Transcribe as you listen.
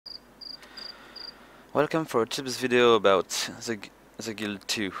Welcome for a tips video about the guild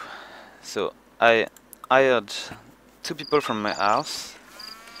 2. So I hired two people from my house,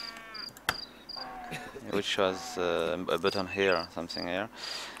 which was a button here, something here.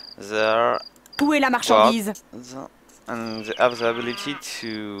 They are Où est la marchandise? guards and they have the ability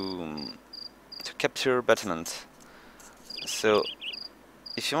to capture bâtiments. So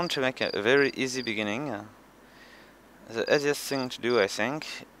if you want to make a very easy beginning, the easiest thing to do, I think,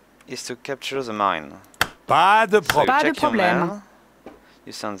 is to capture the mine. Pas de So you Pas de take your problème. men,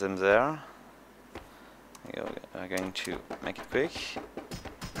 you send them there. We're going to make it quick.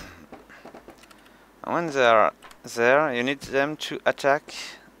 And when they are there, you need them to attack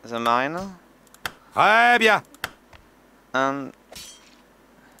the mine Très bien. and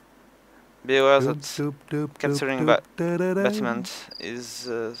be aware that capturing bâtiment is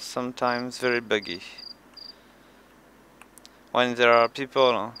sometimes very buggy. When there are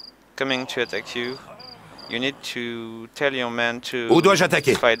people coming to attack you, you need to tell your men to Où dois-je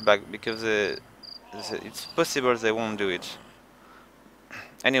attaquer? fight back because it's possible they won't do it.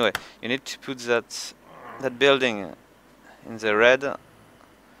 Anyway, you need to put that building in the red,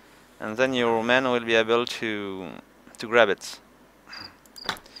 and then your men will be able to grab it.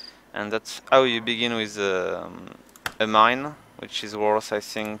 And that's how you begin with a mine, which is worth, I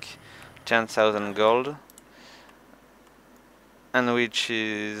think, 10,000 gold, and which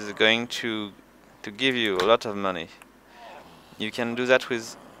is going to give you a lot of money. You can do that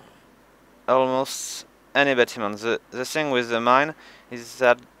with almost any bâtiment. The thing with the mine is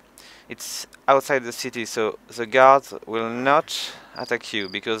that it's outside the city, so the guards will not attack you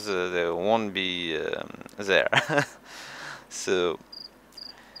because they won't be there. So,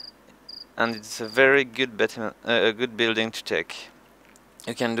 and it's a very good bâtiment, a good building to take.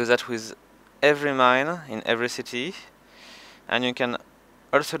 You can do that with every mine in every city, and you can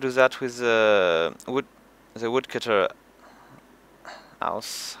also do that with the woodcutter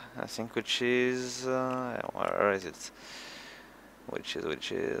house, I think, which is where is it? Which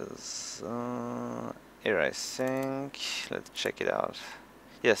is here, I think. Let's check it out.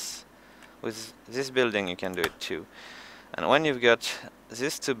 Yes, with this building you can do it too. And when you've got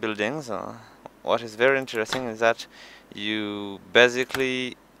these two buildings, what is very interesting is that you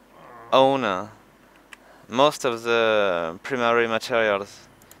basically own most of the primary materials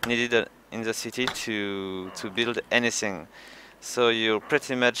needed in the city to build anything. So you're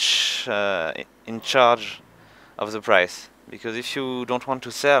pretty much in charge of the price, because if you don't want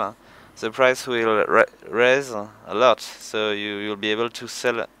to sell, the price will raise a lot. So you'll be able to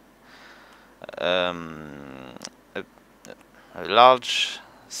sell a large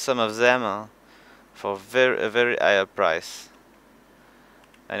sum of them for a very higher price.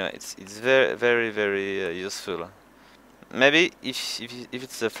 Anyway, it's very useful. Maybe if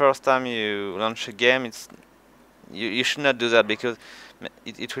it's the first time you launch a game, you should not do that, because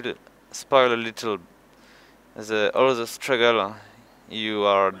it will spoil a little all the struggle you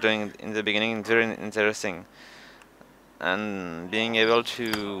are doing in the beginning. Is very interesting, and being able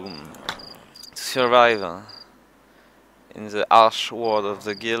to survive in the harsh world of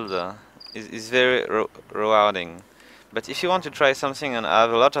the guild is very rewarding. But if you want to try something and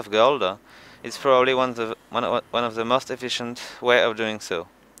have a lot of gold, it's probably one of the most efficient way of doing so.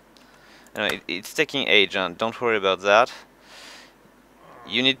 It's taking age, and don't worry about that.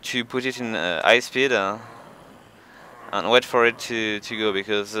 You need to put it in high speed and wait for it to go,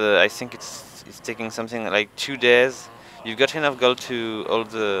 because I think it's taking something like 2 days. You've got enough gold to hold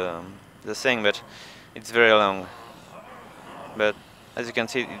the thing, but it's very long. But as you can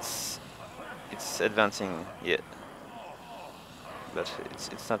see, it's advancing yet. But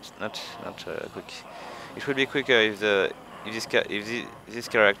it's not quick. It would be quicker if this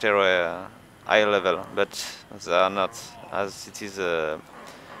character were high level, but they are not, as it is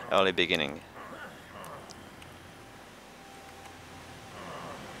early beginning.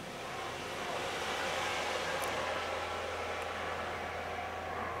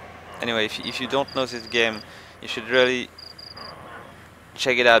 Anyway, if you don't know this game, you should really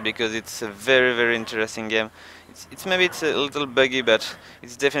check it out, because it's a very interesting game. Maybe it's a little buggy, but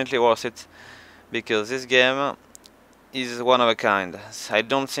it's definitely worth it, because this game is one of a kind. I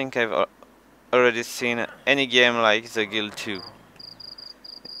don't think I've already seen any game like the Guild 2.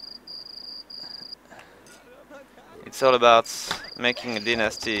 It's all about making a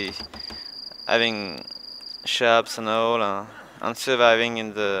dynasty, having shops and all, and surviving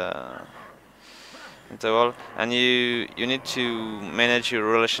in the world. And you need to manage your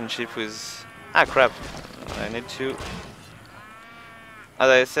relationship with... Ah, crap! I need to... As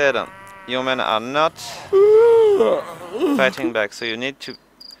I said, your men are not fighting back, so you need to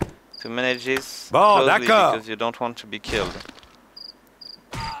to manage this Bon, closely d'accord. because you don't want to be killed.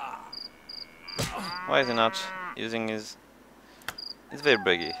 Why is he not using his... It's very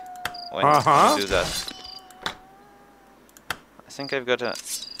buggy when you do that. I think I've got a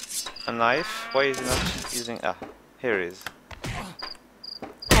knife. Why is he not using... Ah, here he is.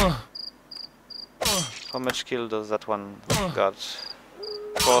 How much kill does that one got?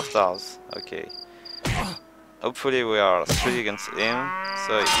 4 stars. Okay. Hopefully we are 3 against him,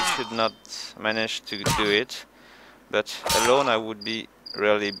 so he should not manage to do it. But alone I would be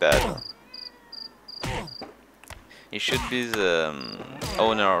really bad. He should be the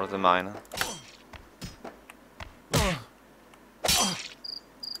owner of the mine.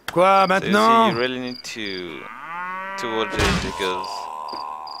 Quoi So you see, maintenant? you really need to watch it because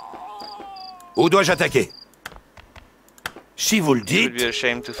Où dois-je attaquer? Si vous le you would be dites.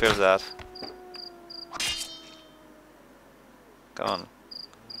 ashamed to fail that. Come on.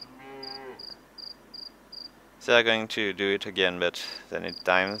 They are going to do it again, but then it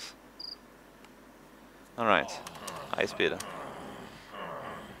times. Alright, high speed.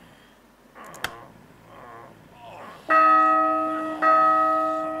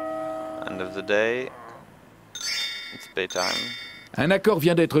 End of the day. It's playtime. Un accord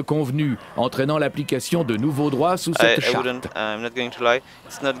vient d'être convenu, entraînant l'application de nouveaux droits sous cette charte. I'm not going to lie,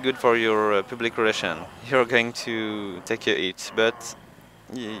 it's not good for your public relation. You're going to take a hit, but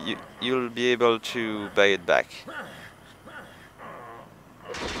you'll be able to buy it back.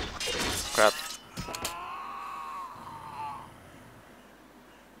 Crap.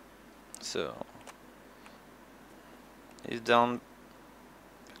 So he's down,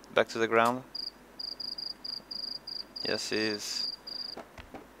 back to the ground. Yes, he is.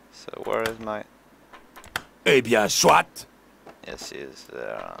 So where is my... Eh bien, soit. Yes, he is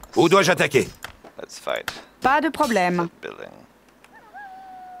there. Où dois-je attaquer? Let's fight. Pas de problème. That building.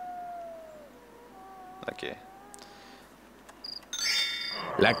 Okay.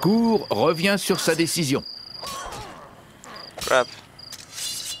 La Cour revient sur sa décision. Crap.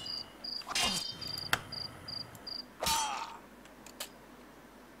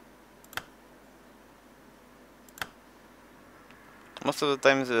 Most of the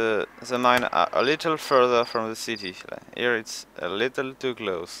time the mine are a little further from the city. Here it's a little too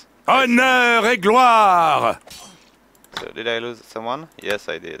close. Honneur et gloire! So did I lose someone? Yes,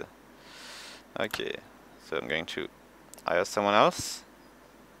 I did. Okay, so I'm going to hire someone else.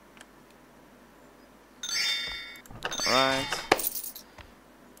 Alright.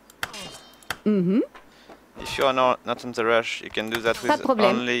 If you are not in the rush, you can do that with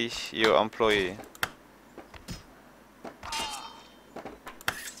only your employee.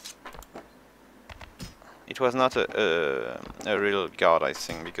 It was not a real guard, I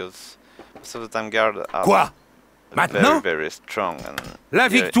think, because most of the time guards are Quoi? Maintenant? very strong. And La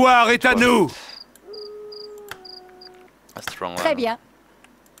victoire est à nous! A strong Très one. bien.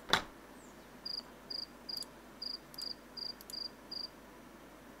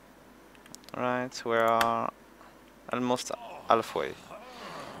 Right, we are almost halfway.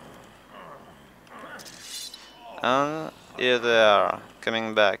 And here they are,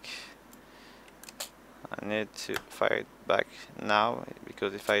 coming back. I need to fight back now,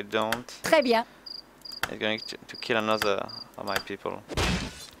 because if I don't, Très bien. it's going to kill another of my people.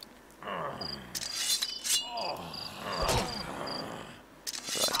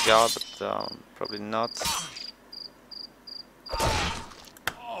 Guard, but probably not.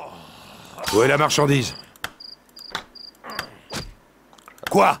 Où est la marchandise?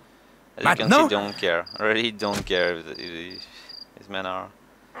 Quoi? As you can Maintenant? see, don't care. Really don't care if these men are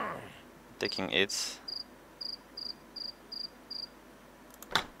taking hits.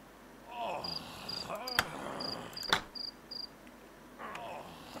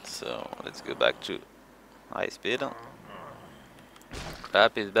 So let's go back to high speed.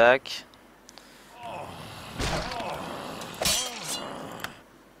 Crap is back.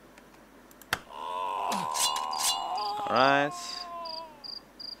 Alright.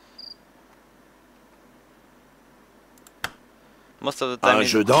 Most of the time Un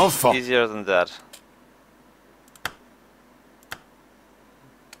jeu d'enfant. it's easier than that.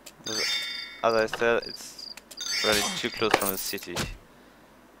 As I said, it's really too close from the city.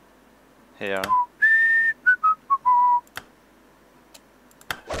 Here.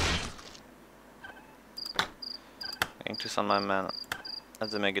 Going to send my man at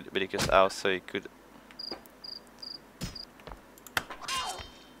the Megalithicus house so he could...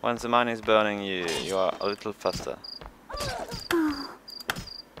 When the mine is burning, you are a little faster.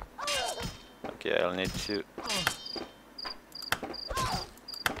 Okay, I'll need to...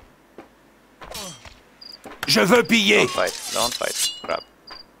 Je veux piller! Don't fight, crap.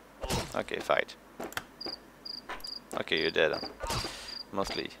 Okay, fight. Okay, you're dead.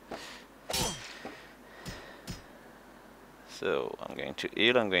 Mostly. So I'm going to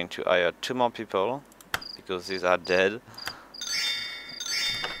heal. I'm going to hire 2 more people because these are dead.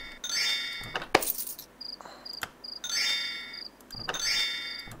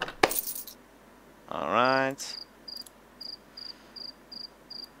 Alright.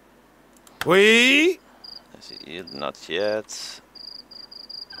 Oui. Is he healed? Not yet.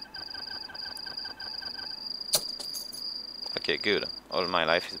 Okay, good. All my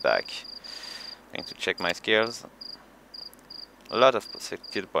life is back. Going to check my skills. A lot of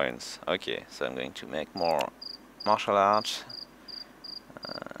skill points. Okay, so I'm going to make more martial arts,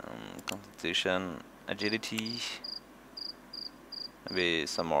 constitution, agility, maybe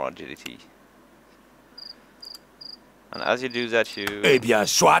some more agility. And as you do that, you Eh bien,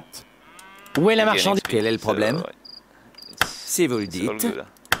 soit. Où est la you gain marchandise? XP, Quel est le so problème? Si vous le it's all dites. good.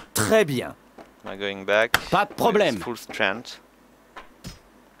 Très bien. Am I going back? Pas de problème. With full strength.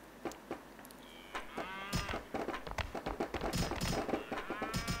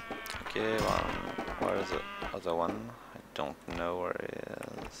 Okay, where is the other one? I don't know where he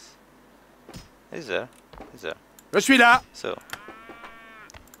is. He's there. He's there. Je suis là. So.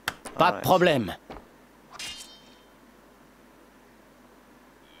 Pas de alright. problème.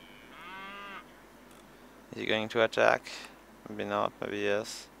 Is he going to attack? Maybe not, maybe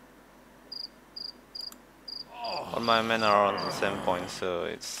yes. All my men are on the same point, so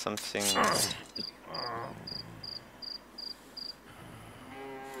it's something.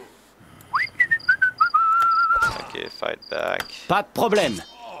 Okay, fight back. Pas de problème.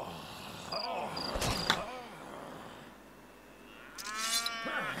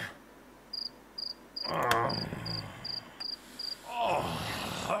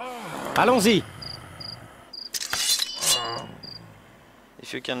 Allons-y.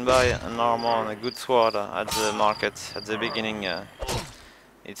 If you can buy an armor and a good sword at the market at the beginning,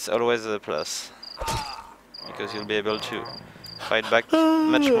 it's always a plus. Because you'll be able to fight back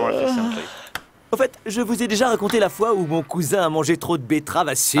much more efficiently. En fait, je vous ai déjà raconté la fois où mon cousin a mangé trop de betteraves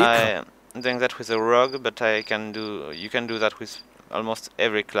à sucre. I'm doing that with a rogue, but you can do that with almost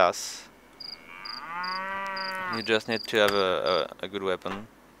every class. You just need to have a good weapon.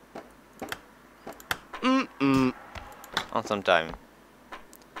 And some time.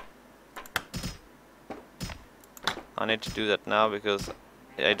 I need to do that now because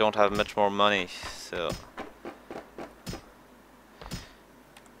I don't have much more money, so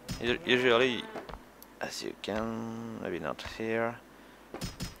usually, as you can, maybe not here,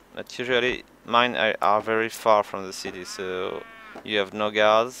 but usually mine are very far from the city, so you have no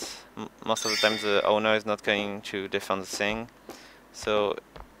guards. Most of the time the owner is not going to defend the thing, so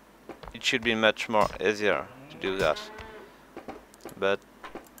it should be much more easier to do that. But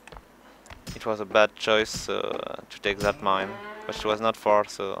it was a bad choice to take that mine, but it was not far,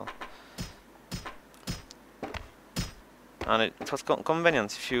 so. And it was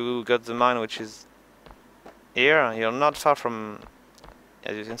convenient. If you got the mine which is here, you're not far from,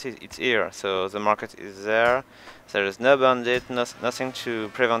 as you can see, it's here, so the market is there. There is no bandit, nothing to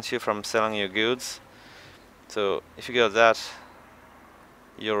prevent you from selling your goods. So if you got that,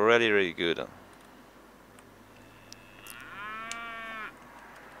 you're really good.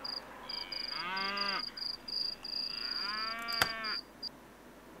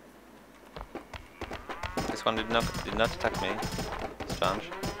 This one did not attack me. Strange.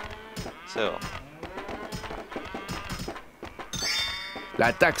 So.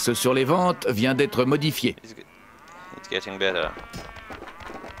 La taxe sur les ventes vient d'être modifiée. It's getting better.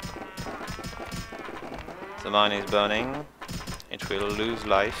 The mine is burning. It will lose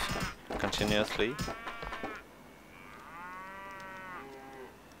life continuously.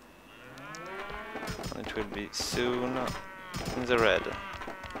 And it will be soon in the red.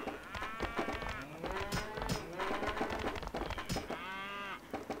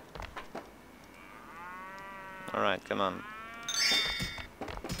 Alright, come on.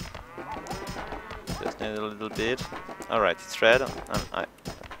 Just need a little bit. Alright, it's red, and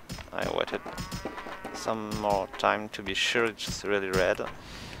I waited some more time to be sure it's really red.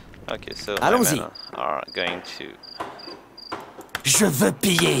 Okay, so my men are going to Je veux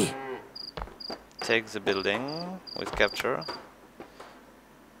piller. take the building with capture.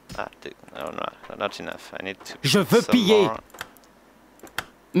 No, not enough. I need to. Je veux piller. More.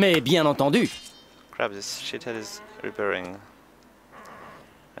 Mais bien entendu. Crap, this shithead is repairing.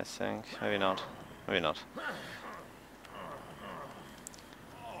 I think. Maybe not. Maybe not.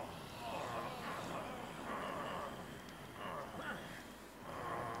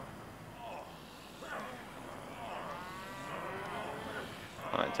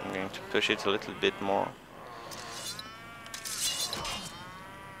 Alright, I'm going to push it a little bit more.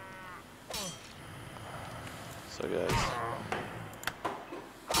 So guys,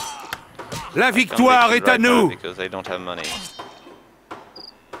 La I can't victoire make it est à right now nous. because I don't have money.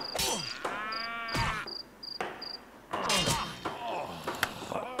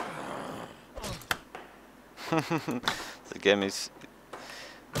 The game is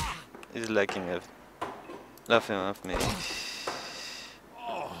lacking of nothing of me.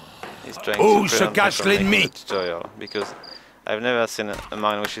 He's trying Où to se prevent me cache from making l'ennemi? the tutorial because I've never seen a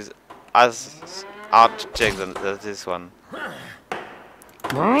mine which is as hard to check than this one.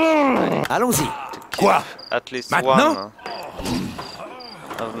 Allons-y. Quoi? At least Maintenant? one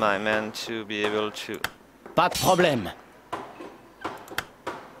of my men to be able to Pas de problème.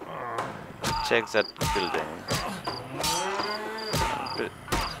 check that building.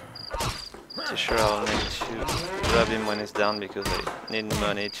 Pretty sure I'll need to grab him when he's down because I need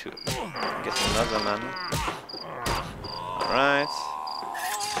money to get another man. Alright.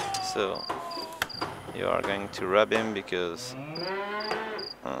 So you are going to rob him because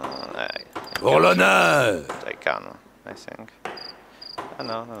Pour l'honneur. I can, I think. Oh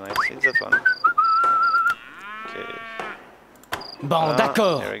no, it's that one. Okay. Bon,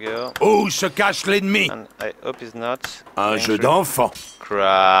 d'accord. Here we go. Où se cache l'ennemi? And I hope he's not. Un going jeu through. d'enfant.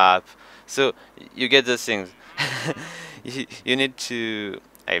 Crap. So you get the things. you need to.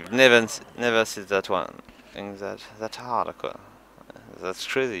 I've never seen that one. Thing that hard. That's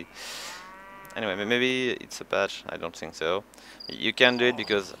crazy. Anyway, maybe it's a patch. I don't think so. You can do it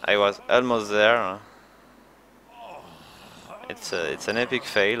because I was almost there. It's an epic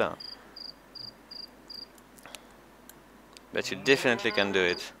fail. But you definitely can do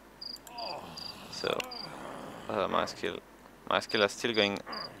it. So my skill is still going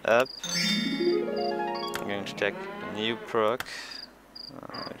up. I'm going to check a new proc,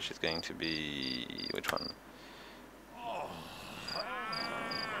 which is going to be which one?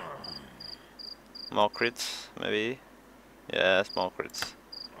 More crits, maybe. Yes, more crits.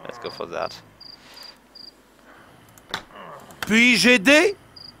 Let's go for that. Puis-je aider?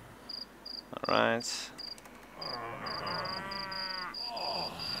 All right.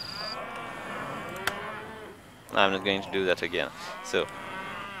 I'm not going to do that again. So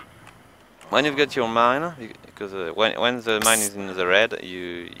when you've got your mine, because when the mine is in the red,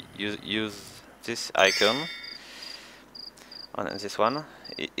 you use this icon on this one.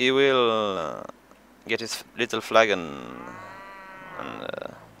 He will get his little flag and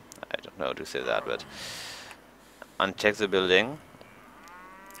I don't know how to say that, but uncheck the building,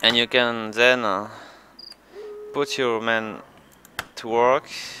 and you can then put your men to work.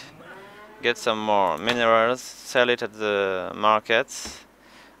 Get some more minerals, sell it at the markets,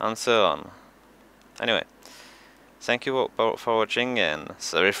 and so on. Anyway, thank you for watching and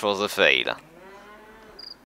sorry for the fail.